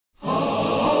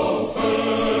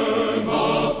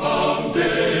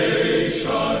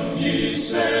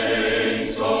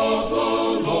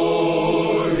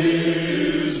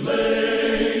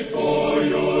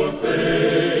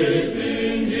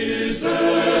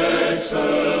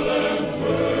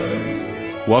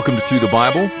Welcome to Through the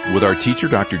Bible with our teacher,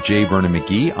 Dr. J. Vernon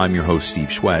McGee. I'm your host, Steve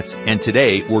Schwetz, and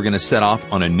today we're going to set off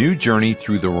on a new journey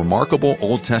through the remarkable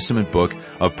Old Testament book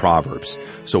of Proverbs.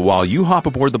 So while you hop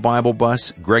aboard the Bible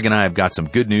bus, Greg and I have got some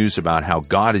good news about how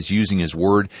God is using His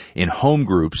Word in home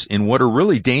groups in what are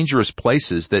really dangerous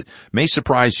places that may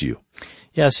surprise you.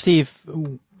 Yeah, Steve,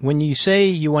 when you say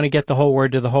you want to get the whole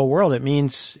Word to the whole world, it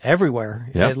means everywhere.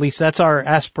 Yep. At least that's our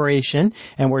aspiration,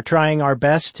 and we're trying our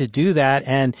best to do that.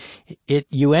 And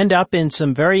you end up in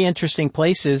some very interesting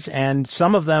places, and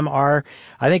some of them are,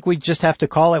 I think we just have to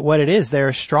call it what it is.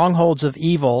 They're strongholds of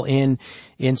evil in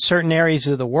certain areas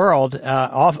of the world,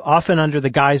 often under the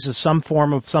guise of some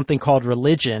form of something called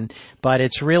religion, but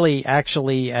it's really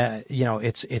actually,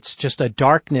 it's just a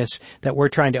darkness that we're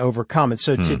trying to overcome. And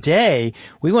so today,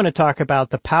 we want to talk about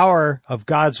the power of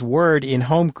God's Word in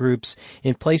home groups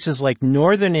in places like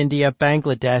northern India,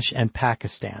 Bangladesh, and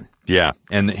Pakistan. Yeah,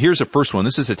 and here's the first one.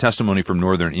 This is a testimony from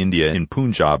northern India in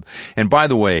Punjab. And by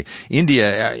the way,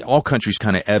 India, all countries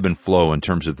kind of ebb and flow in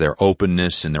terms of their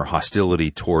openness and their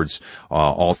hostility towards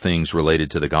all things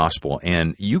related to the gospel.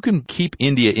 And you can keep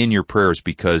India in your prayers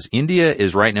because India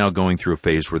is right now going through a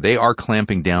phase where they are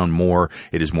clamping down more.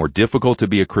 It is more difficult to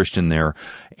be a Christian there.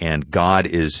 And God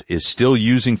is still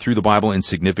using through the Bible in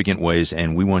significant ways,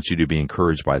 and we want you to be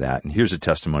encouraged by that. And here's a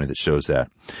testimony that shows that.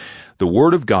 The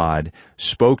Word of God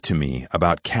spoke to me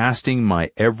about casting my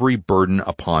every burden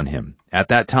upon Him. At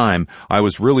that time, I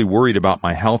was really worried about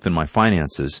my health and my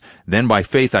finances. Then by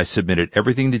faith, I submitted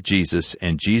everything to Jesus,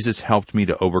 and Jesus helped me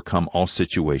to overcome all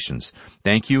situations.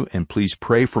 Thank you, and please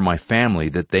pray for my family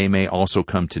that they may also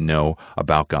come to know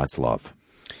about God's love.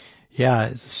 Yeah,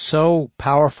 it's so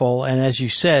powerful. And as you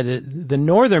said, the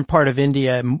northern part of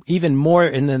India, even more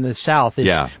than the south,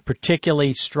 is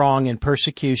particularly strong in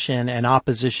persecution and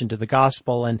opposition to the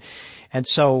gospel. And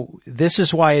so this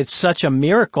is why it's such a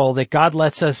miracle that God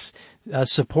lets us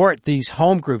support these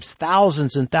home groups,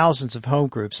 thousands and thousands of home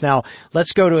groups. Now,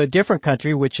 let's go to a different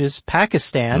country, which is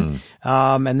Pakistan.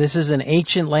 And this is an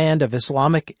ancient land of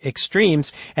Islamic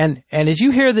extremes. And as you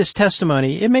hear this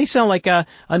testimony, it may sound like a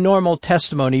normal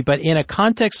testimony, but in a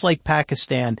context like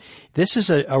Pakistan, this is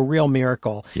a real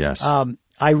miracle. Yes.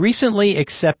 I recently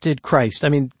accepted Christ. I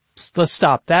mean, let's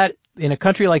stop that. In a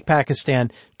country like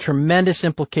Pakistan, tremendous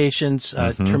implications,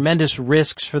 tremendous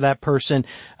risks for that person,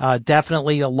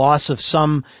 definitely a loss of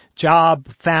some job,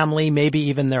 family, maybe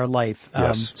even their life.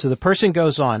 Yes. So the person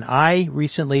goes on, I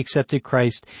recently accepted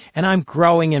Christ, and I'm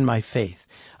growing in my faith.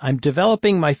 I'm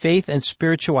developing my faith and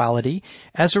spirituality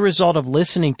as a result of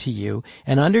listening to you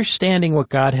and understanding what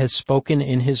God has spoken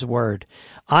in His Word.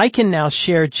 I can now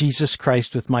share Jesus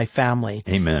Christ with my family.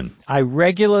 Amen. I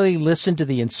regularly listen to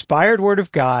the inspired Word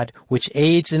of God, which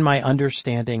aids in my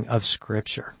understanding of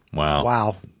Scripture.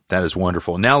 Wow. That is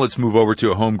wonderful. Now let's move over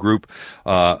to a home group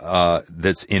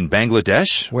that's in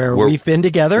Bangladesh. Where we've been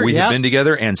together. We have been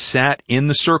together and sat in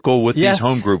the circle with these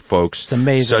home group folks. It's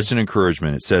amazing. Such an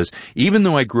encouragement. It says, even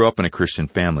though I grew up in a Christian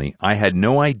family, I had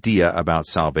no idea about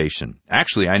salvation.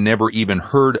 Actually, I never even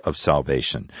heard of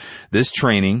salvation. This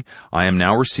training I am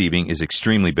now receiving is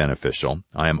extremely beneficial.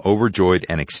 I am overjoyed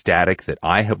and ecstatic that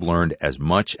I have learned as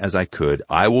much as I could.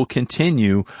 I will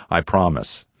continue, I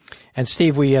promise. And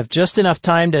Steve, we have just enough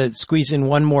time to squeeze in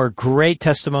one more great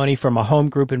testimony from a home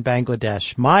group in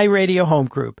Bangladesh. My radio home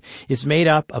group is made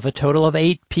up of a total of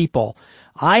 8 people.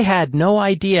 I had no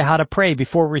idea how to pray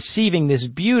before receiving this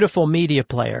beautiful media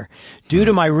player. Due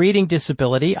to my reading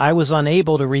disability, I was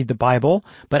unable to read the Bible,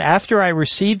 but after I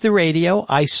received the radio,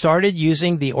 I started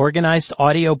using the organized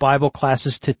audio Bible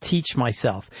classes to teach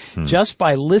myself. Just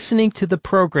by listening to the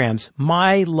programs,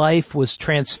 my life was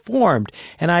transformed,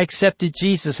 and I accepted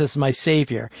Jesus as my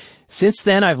Savior. Since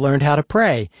then, I've learned how to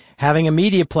pray. Having a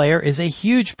media player is a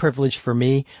huge privilege for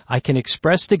me. I can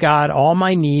express to God all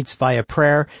my needs via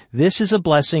prayer. This is a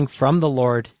blessing from the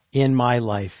Lord in my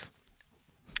life.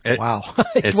 Wow.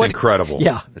 It's incredible.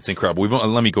 Yeah. It's incredible.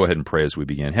 Let me go ahead and pray as we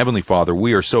begin. Heavenly Father,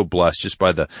 we are so blessed just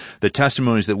by the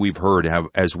testimonies that we've heard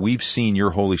as we've seen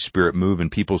your Holy Spirit move in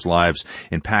people's lives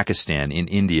in Pakistan, in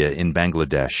India, in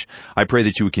Bangladesh. I pray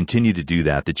that you would continue to do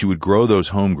that you would grow those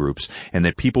home groups, and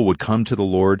that people would come to the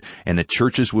Lord, and that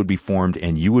churches would be formed,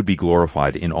 and you would be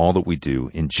glorified in all that we do.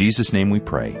 In Jesus' name we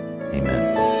pray.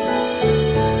 Amen.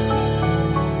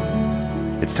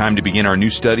 It's time to begin our new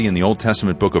study in the Old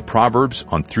Testament book of Proverbs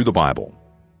on Through the Bible.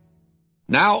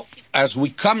 Now, as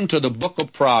we come to the book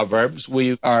of Proverbs,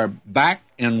 we are back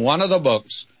in one of the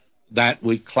books that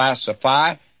we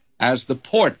classify as the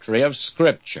poetry of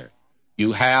Scripture.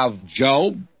 You have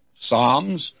Job,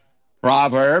 Psalms,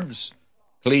 Proverbs,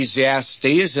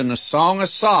 Ecclesiastes, and the Song of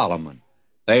Solomon.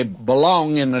 They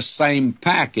belong in the same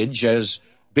package as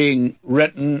being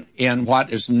written in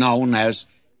what is known as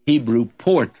Hebrew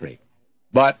poetry.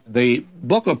 But the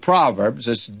book of Proverbs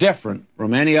is different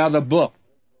from any other book.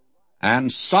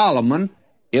 And Solomon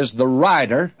is the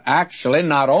writer, actually,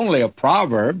 not only of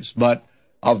Proverbs, but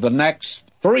of the next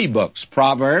three books,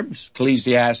 Proverbs,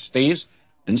 Ecclesiastes,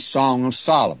 and Song of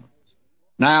Solomon.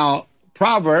 Now,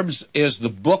 Proverbs is the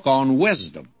book on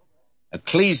wisdom.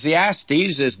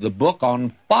 Ecclesiastes is the book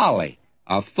on folly,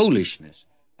 of foolishness.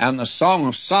 And the Song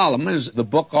of Solomon is the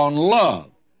book on love.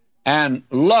 And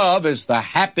love is the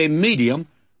happy medium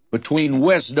between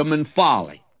wisdom and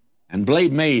folly. And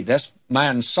believe me, this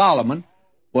man Solomon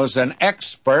was an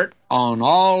expert on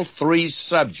all three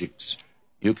subjects.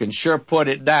 You can sure put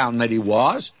it down that he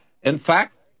was. In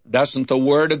fact, doesn't the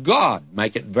Word of God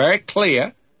make it very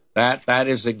clear that that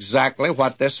is exactly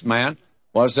what this man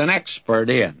was an expert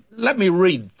in? Let me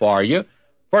read for you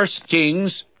 1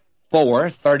 Kings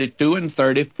 4:32 and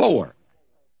 34.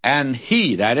 And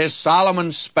he, that is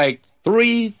Solomon, spake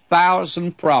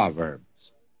 3,000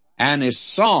 proverbs, and his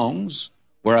songs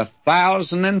were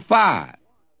 1,005.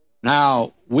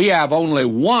 Now, we have only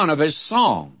one of his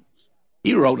songs.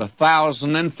 He wrote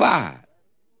 1,005.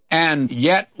 And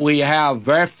yet we have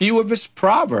very few of his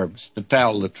proverbs, to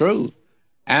tell the truth.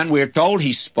 And we're told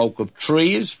he spoke of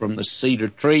trees, from the cedar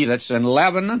tree that's in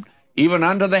Lebanon, even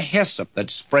unto the hyssop that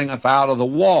springeth out of the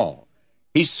wall.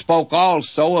 He spoke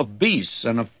also of beasts,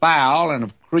 and of fowl, and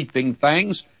of creeping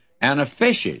things, and of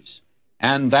fishes.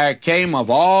 And there came of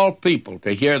all people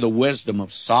to hear the wisdom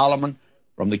of Solomon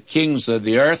from the kings of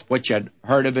the earth, which had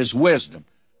heard of his wisdom.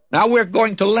 Now we're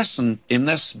going to listen in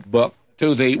this book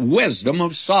to the wisdom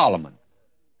of Solomon.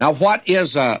 Now what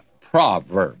is a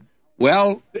proverb?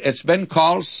 Well, it's been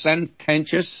called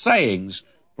sententious sayings,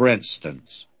 for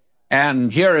instance.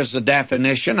 And here is the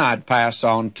definition I'd pass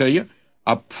on to you.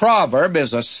 A proverb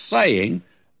is a saying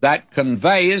that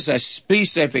conveys a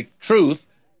specific truth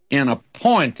in a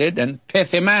pointed and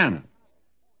pithy manner.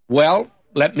 Well,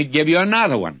 let me give you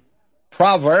another one.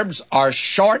 Proverbs are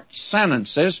short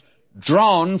sentences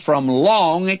drawn from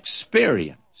long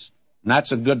experience. And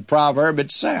that's a good proverb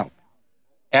itself.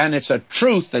 And it's a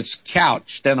truth that's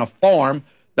couched in a form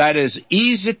that is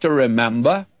easy to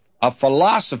remember, a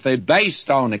philosophy based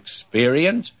on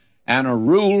experience, and a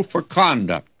rule for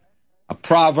conduct. A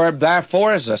proverb,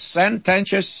 therefore, is a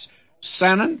sententious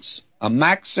sentence, a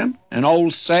maxim, an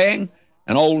old saying,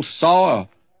 an old saw,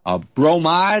 a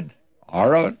bromide,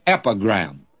 or an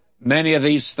epigram. Many of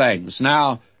these things.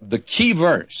 Now, the key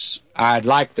verse, I'd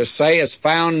like to say, is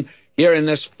found here in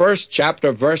this first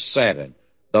chapter, verse 7.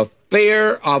 The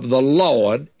fear of the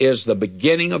Lord is the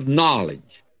beginning of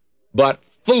knowledge, but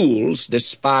fools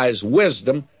despise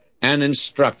wisdom and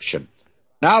instruction.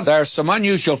 Now, there are some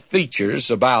unusual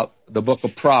features about the book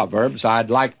of Proverbs I'd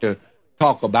like to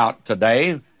talk about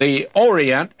today. The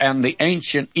Orient and the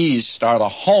ancient East are the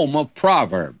home of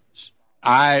Proverbs.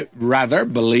 I rather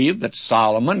believe that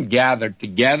Solomon gathered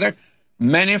together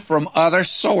many from other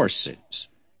sources.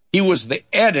 He was the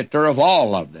editor of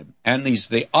all of them, and he's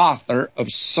the author of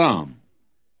some.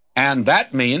 And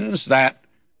that means that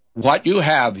what you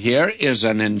have here is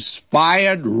an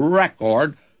inspired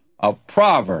record of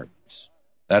Proverbs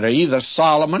that are either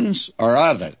Solomon's or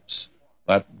others,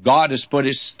 but God has put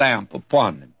his stamp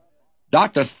upon them.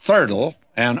 Dr. Thurtle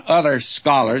and other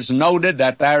scholars noted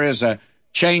that there is a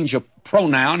change of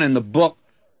pronoun in the book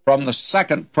from the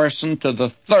second person to the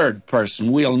third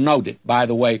person. We'll note it, by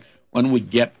the way, when we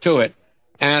get to it.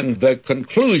 And the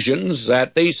conclusions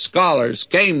that these scholars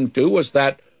came to was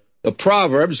that the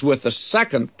Proverbs with the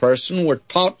second person were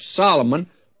taught Solomon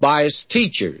by his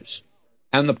teachers,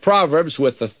 and the Proverbs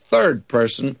with the third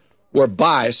person were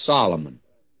by Solomon.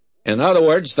 In other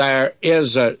words, there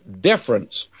is a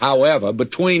difference, however,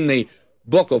 between the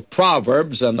book of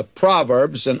Proverbs and the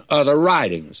Proverbs in other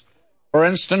writings. For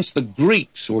instance, the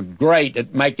Greeks were great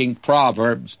at making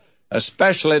proverbs,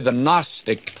 especially the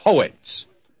Gnostic poets.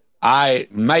 I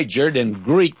majored in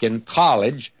Greek in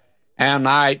college, and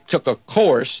I took a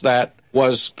course that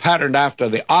was patterned after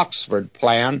the Oxford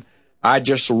plan. I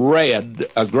just read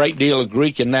a great deal of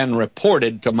Greek and then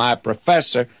reported to my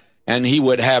professor, and he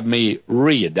would have me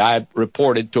read. I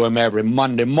reported to him every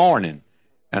Monday morning,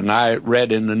 and I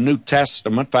read in the New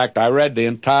Testament. In fact, I read the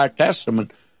entire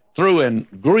Testament through in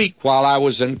Greek while I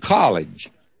was in college.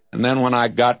 And then when I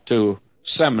got to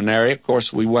seminary, of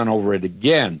course, we went over it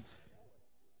again.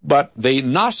 But the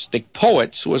Gnostic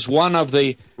poets was one of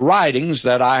the writings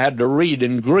that I had to read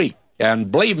in Greek.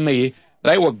 And believe me,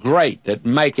 they were great at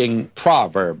making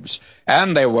proverbs.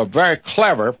 And they were very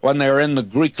clever when they were in the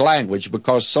Greek language,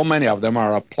 because so many of them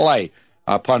are a play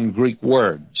upon Greek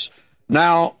words.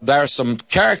 Now, there are some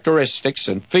characteristics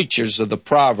and features of the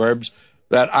Proverbs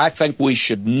that I think we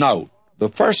should note. The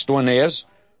first one is,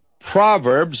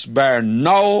 Proverbs bear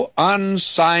no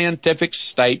unscientific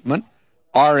statement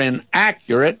or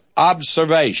inaccurate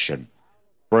observation.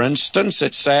 For instance,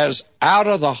 it says, out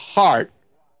of the heart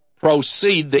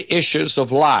proceed the issues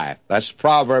of life. That's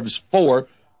Proverbs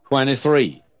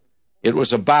 4:23. It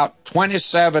was about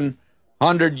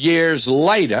 2,700 years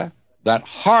later that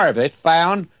Harvey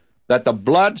found that the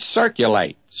blood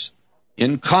circulates.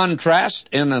 In contrast,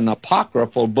 in an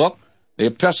apocryphal book, the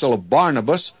Epistle of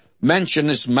Barnabas, mention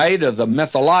is made of the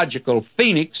mythological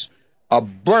phoenix, a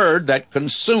bird that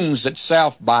consumes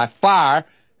itself by fire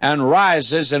and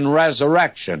rises in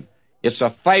resurrection. It's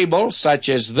a fable such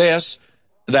as this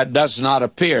that does not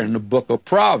appear in the book of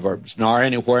Proverbs, nor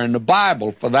anywhere in the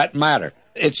Bible for that matter.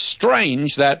 It's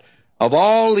strange that of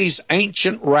all these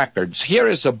ancient records, here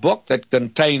is a book that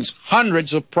contains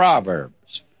hundreds of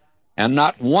proverbs, and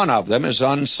not one of them is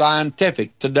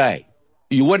unscientific today.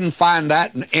 You wouldn't find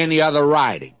that in any other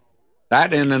writing.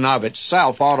 That in and of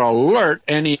itself ought to alert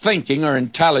any thinking or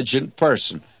intelligent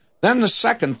person. Then the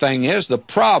second thing is the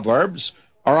Proverbs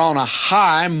are on a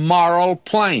high moral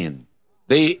plane.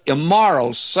 The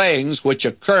immoral sayings which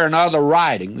occur in other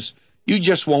writings, you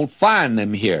just won't find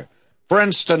them here. For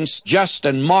instance,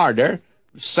 Justin Martyr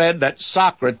said that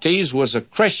Socrates was a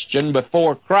Christian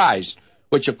before Christ,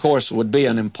 which of course would be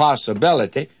an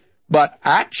impossibility. But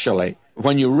actually,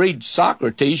 when you read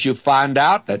Socrates, you find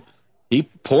out that he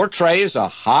portrays a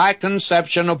high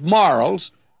conception of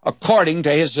morals according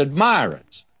to his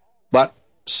admirers. But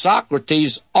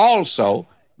Socrates also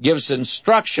gives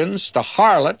instructions to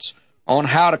harlots on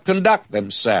how to conduct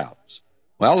themselves.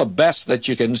 Well, the best that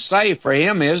you can say for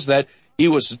him is that he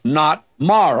was not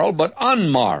moral, but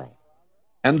unmoral.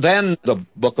 And then the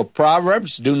book of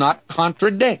Proverbs do not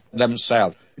contradict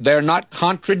themselves. They're not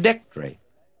contradictory.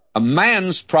 A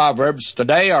man's proverbs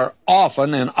today are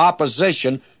often in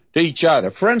opposition to each other.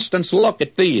 For instance, look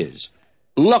at these.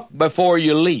 Look before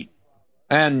you leap.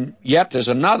 And yet there's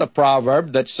another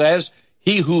proverb that says,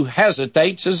 he who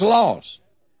hesitates is lost.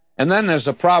 And then there's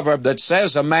a proverb that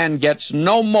says, a man gets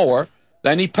no more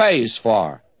than he pays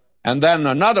for. And then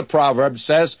another proverb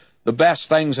says, the best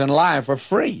things in life are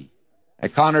free. They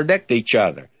contradict each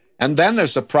other. And then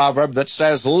there's a proverb that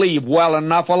says, leave well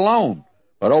enough alone.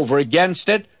 But over against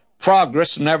it,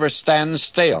 progress never stands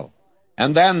still.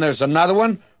 And then there's another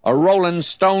one, a rolling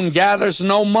stone gathers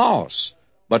no moss.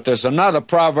 But there's another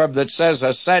proverb that says,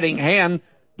 a setting hen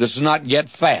does not get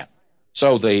fat.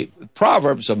 So the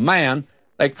proverbs of man,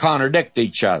 they contradict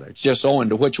each other. It's just owing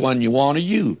to which one you want to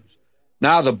use.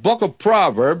 Now, the book of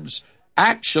Proverbs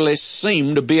actually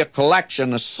seem to be a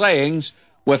collection of sayings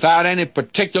without any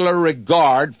particular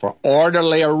regard for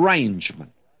orderly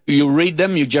arrangement. You read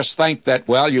them, you just think that,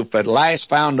 well, you've at last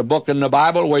found a book in the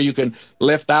Bible where you can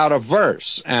lift out a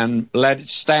verse and let it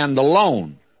stand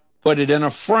alone, put it in a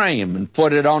frame and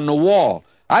put it on the wall.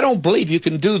 I don't believe you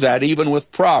can do that even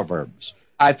with Proverbs.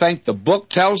 I think the book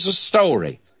tells a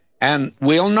story, and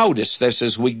we'll notice this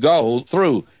as we go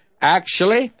through.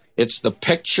 Actually, it's the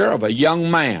picture of a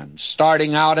young man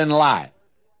starting out in life,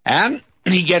 and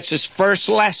he gets his first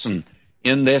lesson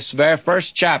in this very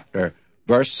first chapter,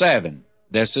 verse 7.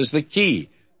 This is the key.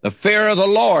 The fear of the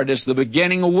Lord is the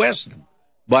beginning of wisdom,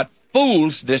 but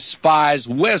fools despise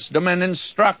wisdom and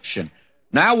instruction.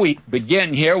 Now we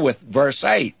begin here with verse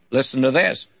 8. Listen to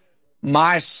this.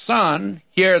 My son,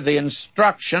 hear the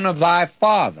instruction of thy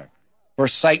father.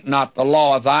 Forsake not the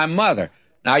law of thy mother.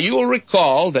 Now you will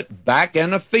recall that back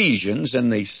in Ephesians, in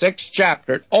the 6th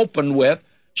chapter, it opened with,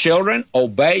 children,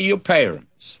 obey your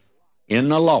parents in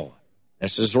the Lord.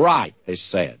 This is right, they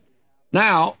said.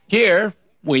 Now, here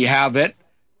we have it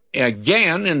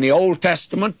again in the Old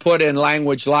Testament put in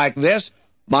language like this,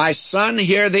 my son,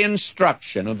 hear the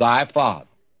instruction of thy father,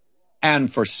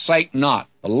 and forsake not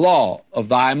the law of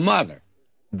thy mother.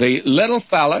 The little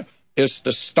fella is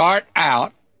to start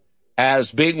out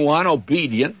as being one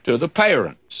obedient to the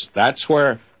parents. That's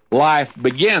where life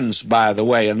begins, by the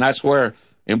way, and that's where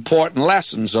important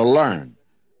lessons are learned.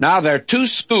 Now, there are two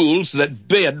schools that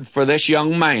bid for this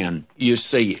young man, you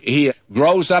see. He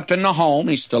grows up in the home.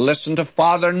 He's to listen to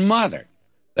father and mother.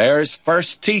 They're his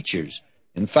first teachers.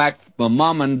 In fact, my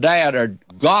mom and dad are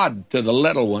God to the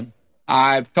little one.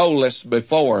 I've told this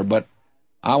before, but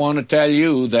I want to tell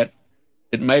you that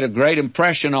it made a great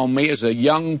impression on me as a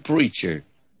young preacher.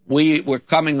 We were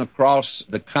coming across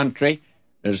the country.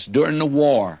 It was during the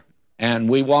war, and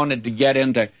we wanted to get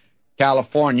into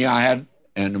California. I had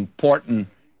an important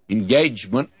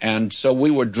engagement, and so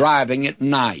we were driving at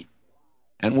night.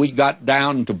 And we got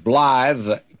down to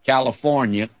Blythe,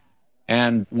 California,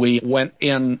 And we went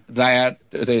in there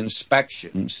to the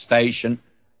inspection station.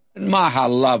 And my, how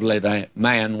lovely the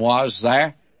man was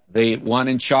there. The one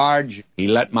in charge, he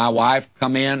let my wife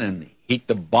come in and heat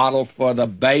the bottle for the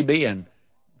baby, and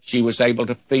she was able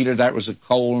to feed her. That was a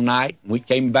cold night. We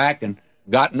came back and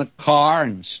got in the car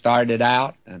and started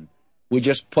out, and we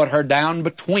just put her down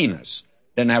between us.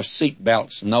 Didn't have seat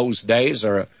belts in those days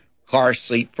or a car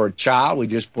seat for a child. We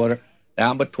just put her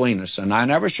down between us. And I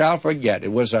never shall forget,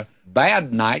 it was a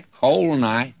bad night, cold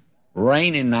night,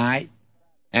 rainy night,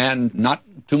 and not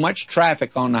too much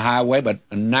traffic on the highway, but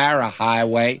a narrow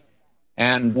highway.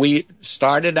 And we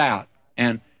started out,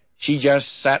 and she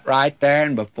just sat right there,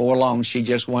 and before long she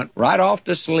just went right off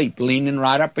to sleep, leaning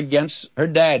right up against her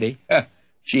daddy.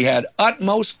 She had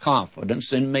utmost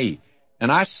confidence in me.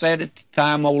 And I said at the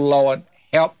time, "Oh, Lord,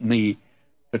 help me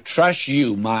to trust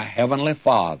you, my Heavenly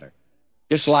Father,"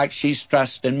 just like she's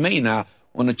trusting me. Now,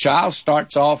 when a child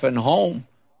starts off in home,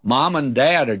 Mom and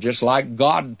Dad are just like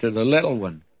God to the little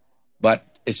one. But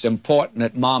it's important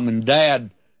that Mom and Dad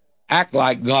act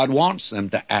like God wants them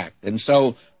to act. And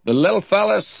so the little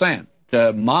fella sent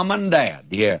to Mom and Dad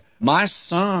here, "My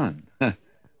son,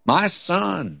 my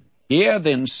son, hear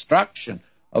the instruction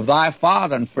of thy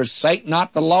father, and forsake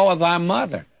not the law of thy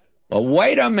mother." Well,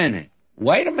 wait a minute,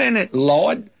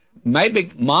 Lord.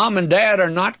 Maybe Mom and Dad are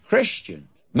not Christians.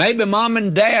 Maybe Mom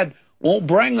and Dad won't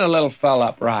bring the little fella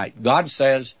up right. God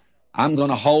says, I'm going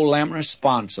to hold them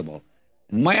responsible.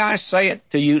 And may I say it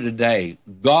to you today,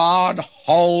 God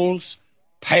holds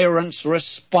parents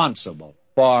responsible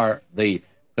for the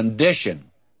condition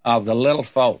of the little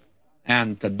folk.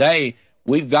 And today,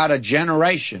 we've got a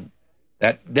generation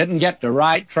that didn't get the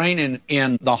right training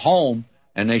in the home,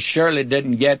 and they surely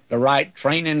didn't get the right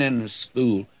training in the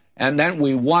school. And then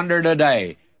we wonder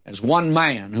today, as one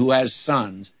man who has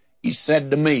sons, he said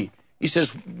to me, he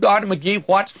says, "Dr. McGee,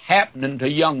 what's happening to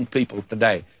young people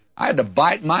today?" I had to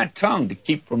bite my tongue to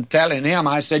keep from telling him.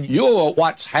 I said, "You're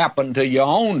what's happened to your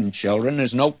own children.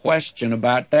 There's no question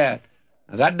about that."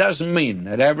 Now, that doesn't mean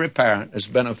that every parent has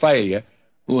been a failure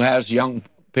who has young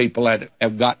people that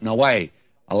have gotten away.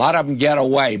 A lot of them get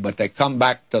away, but they come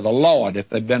back to the Lord if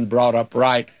they've been brought up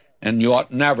right, and you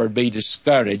ought never be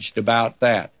discouraged about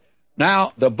that.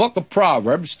 Now, the book of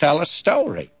Proverbs tells a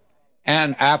story.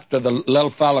 And after the little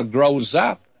fella grows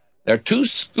up, there are two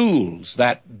schools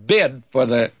that bid for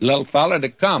the little fella to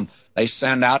come. They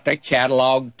send out their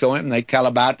catalog to him. They tell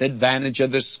about the advantage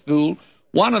of the school.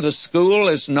 One of the school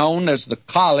is known as the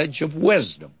College of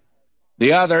Wisdom.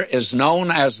 The other is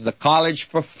known as the College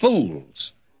for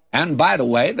Fools. And by the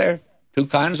way, there are two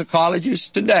kinds of colleges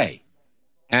today.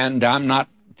 And I'm not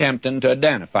attempting to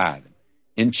identify them.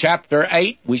 In chapter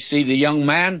 8, we see the young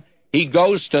man. He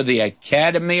goes to the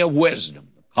Academy of Wisdom,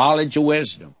 the College of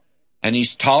Wisdom, and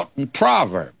he's taught in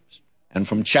Proverbs. And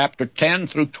from chapter 10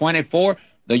 through 24,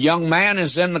 the young man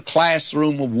is in the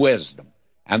classroom of wisdom.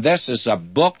 And this is a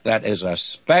book that is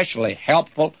especially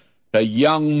helpful to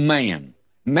young men.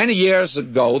 Many years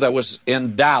ago, there was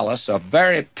in Dallas a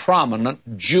very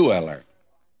prominent jeweler.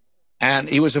 And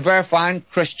he was a very fine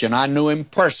Christian. I knew him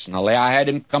personally. I had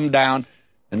him come down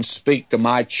and speak to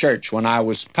my church when I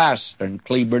was pastor in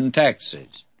Cleburne,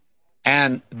 Texas.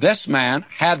 And this man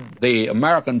had the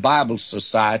American Bible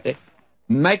Society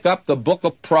make up the book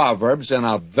of Proverbs in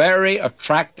a very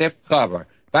attractive cover.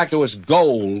 In fact, it was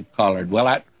gold-colored. Well,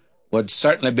 that would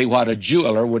certainly be what a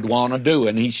jeweler would want to do,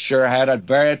 and he sure had a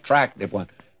very attractive one.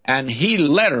 And he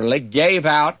literally gave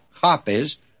out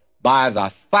copies by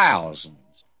the thousands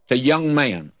to young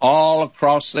men all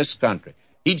across this country.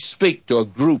 He'd speak to a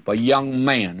group of young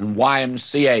men in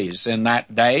YMCAs in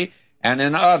that day and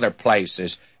in other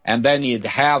places, and then he'd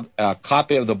have a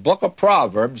copy of the book of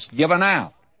Proverbs given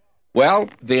out. Well,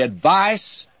 the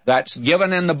advice that's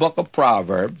given in the book of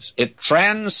Proverbs, it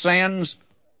transcends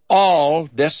all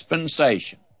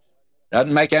dispensation.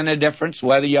 Doesn't make any difference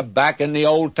whether you're back in the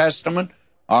Old Testament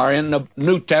or in the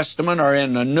New Testament or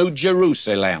in the New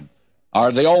Jerusalem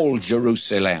or the Old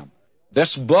Jerusalem.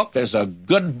 This book is a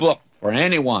good book for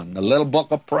anyone, the little book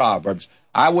of Proverbs.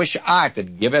 I wish I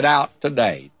could give it out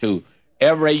today to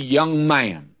every young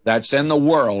man that's in the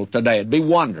world today. It'd be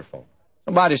wonderful.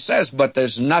 Somebody says, but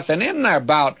there's nothing in there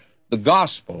about the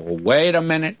gospel. Well, wait a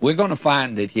minute. We're going to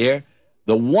find it here.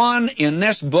 The one in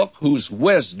this book whose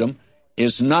wisdom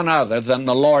is none other than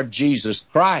the Lord Jesus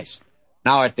Christ.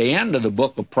 Now, at the end of the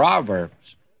book of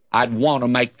Proverbs, I'd want to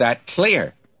make that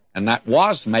clear, and that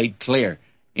was made clear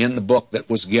in the book that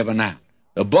was given out.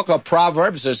 The book of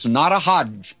Proverbs is not a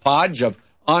hodgepodge of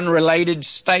unrelated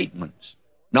statements,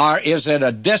 nor is it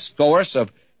a discourse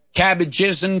of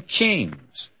cabbages and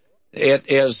kings.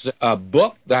 It is a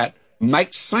book that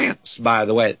makes sense, by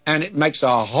the way, and it makes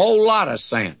a whole lot of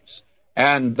sense.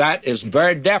 And that is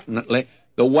very definitely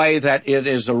the way that it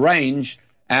is arranged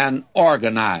and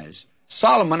organized.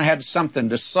 Solomon had something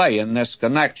to say in this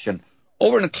connection.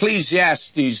 Over in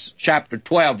Ecclesiastes chapter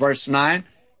 12, verse 9,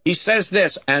 he says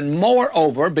this, "And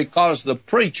moreover, because the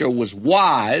preacher was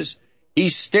wise, he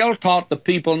still taught the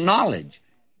people knowledge.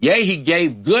 Yea, he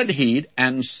gave good heed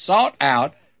and sought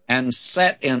out and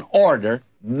set in order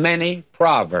many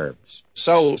proverbs."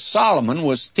 So Solomon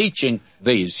was teaching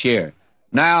these here.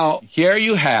 Now, here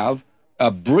you have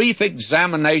a brief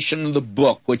examination of the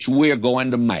book which we're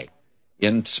going to make.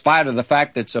 In spite of the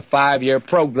fact it's a 5-year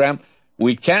program,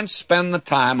 we can't spend the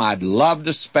time I'd love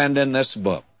to spend in this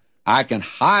book. I can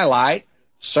highlight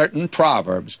certain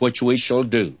proverbs, which we shall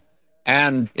do.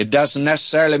 And it doesn't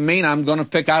necessarily mean I'm going to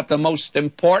pick out the most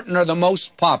important or the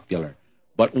most popular,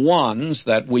 but ones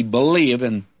that we believe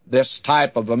in this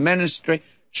type of a ministry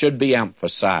should be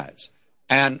emphasized.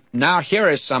 And now here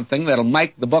is something that'll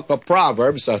make the book of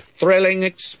Proverbs a thrilling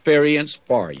experience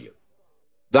for you.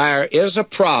 There is a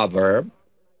proverb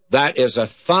that is a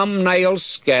thumbnail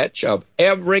sketch of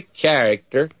every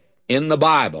character in the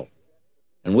Bible.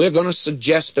 And we're going to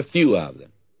suggest a few of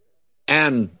them.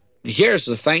 And here's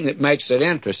the thing that makes it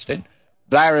interesting.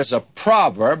 There is a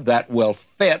proverb that will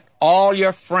fit all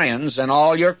your friends and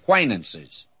all your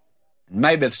acquaintances.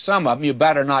 Maybe some of them you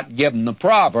better not give them the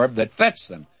proverb that fits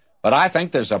them. But I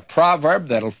think there's a proverb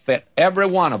that'll fit every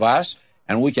one of us,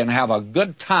 and we can have a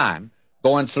good time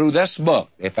going through this book.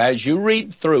 If as you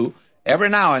read through, every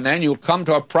now and then you'll come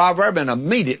to a proverb, and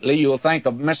immediately you'll think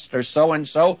of Mr.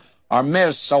 So-and-so or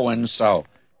Ms. So-and-so.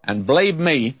 And believe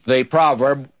me, the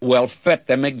proverb will fit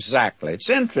them exactly. It's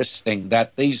interesting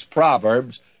that these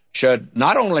proverbs should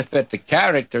not only fit the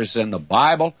characters in the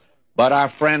Bible, but our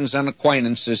friends and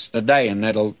acquaintances today, and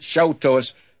it'll show to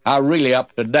us how really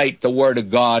up-to-date the Word of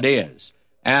God is.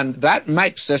 And that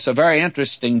makes this a very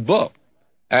interesting book.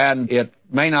 And it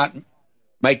may not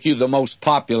make you the most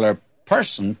popular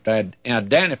person to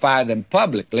identify them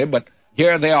publicly, but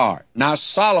here they are. Now,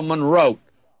 Solomon wrote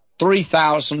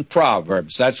 3,000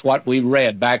 proverbs. That's what we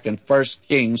read back in 1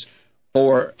 Kings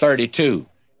 4:32.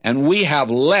 And we have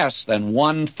less than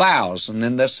 1,000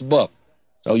 in this book.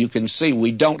 So you can see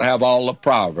we don't have all the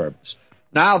proverbs.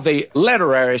 Now, the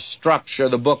literary structure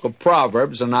of the book of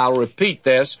Proverbs, and I'll repeat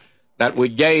this, that we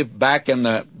gave back in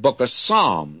the book of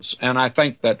Psalms, and I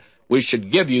think that we should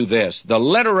give you this. The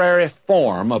literary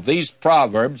form of these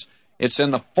proverbs, it's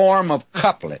in the form of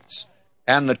couplets,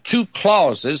 and the two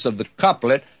clauses of the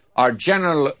couplet are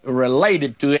generally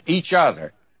related to each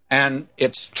other, and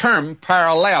it's termed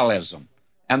parallelism,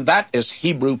 and that is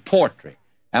Hebrew poetry.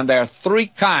 And there are 3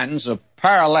 kinds of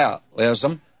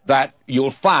parallelism that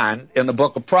you'll find in the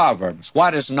book of Proverbs.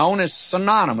 What is known as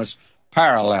synonymous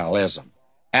parallelism.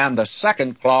 And the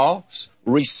second clause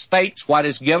restates what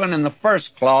is given in the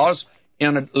first clause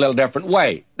in a little different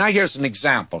way. Now here's an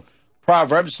example.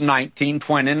 Proverbs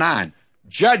 19:29.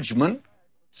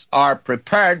 Judgments are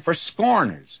prepared for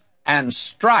scorners, and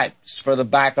stripes for the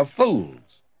back of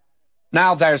fools.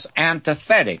 Now there's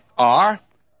antithetic, or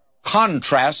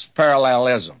contrast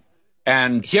parallelism.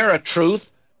 And here a truth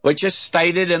which is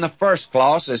stated in the first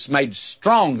clause is made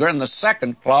stronger in the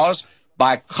second clause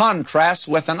by contrast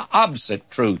with an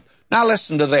opposite truth. Now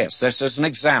listen to this. This is an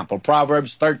example.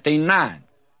 Proverbs 13:9.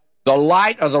 The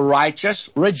light of the righteous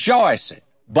rejoiceth,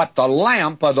 but the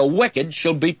lamp of the wicked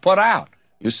shall be put out.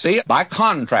 You see, by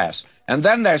contrast. And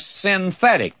then there's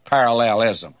synthetic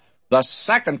parallelism. The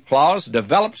second clause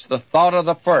develops the thought of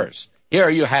the first. Here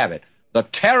you have it. The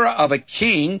terror of a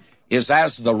king is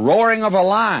as the roaring of a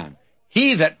lion.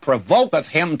 He that provoketh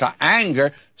him to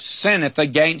anger sinneth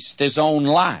against his own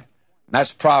life.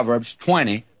 That's Proverbs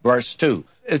 20, verse 2.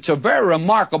 It's a very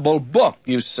remarkable book,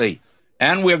 you see.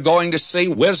 And we're going to see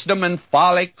wisdom and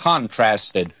folly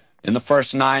contrasted in the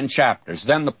first 9 chapters.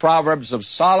 Then the Proverbs of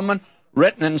Solomon,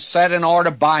 written and set in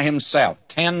order by himself,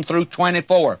 10 through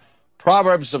 24.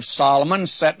 Proverbs of Solomon,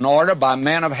 set in order by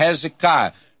men of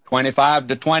Hezekiah, 25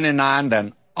 to 29.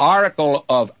 Then Oracle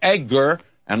of Agur,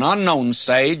 an unknown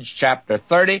sage, chapter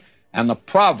 30. And the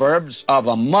Proverbs of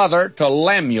a mother to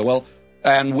Lemuel,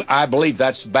 and I believe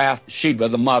that's Bathsheba,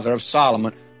 the mother of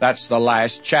Solomon. That's the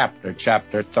last chapter,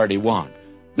 chapter 31.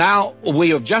 Now, we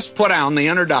have just put on the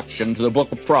introduction to the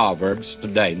book of Proverbs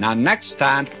today. Now, next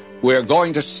time, we're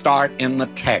going to start in the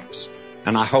text,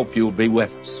 and I hope you'll be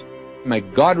with us. May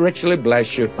God richly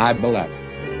bless you, my beloved.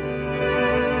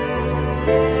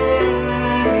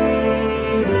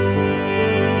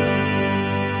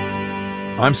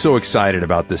 I'm so excited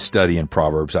about this study in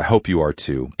Proverbs. I hope you are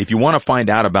too. If you want to find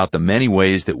out about the many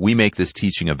ways that we make this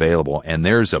teaching available, and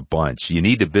there's a bunch, you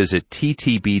need to visit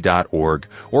ttb.org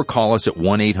or call us at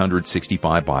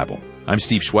 1-800-65-BIBLE. I'm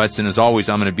Steve Schwetz, and as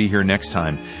always, I'm going to be here next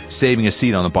time, saving a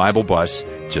seat on the Bible bus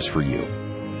just for you.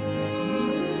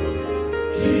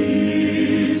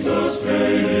 Jesus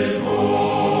made it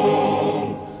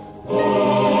home,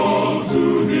 all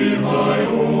to him I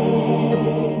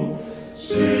owe.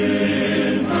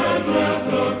 Sin had left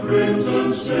a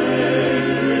crimson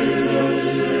stain,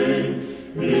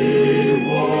 he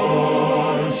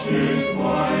washed it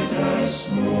white as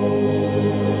snow.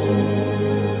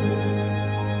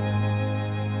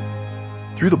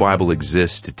 Through the Bible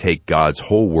exists to take God's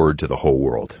whole word to the whole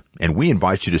world, and we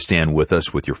invite you to stand with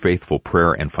us with your faithful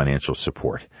prayer and financial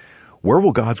support. Where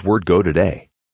will God's word go today?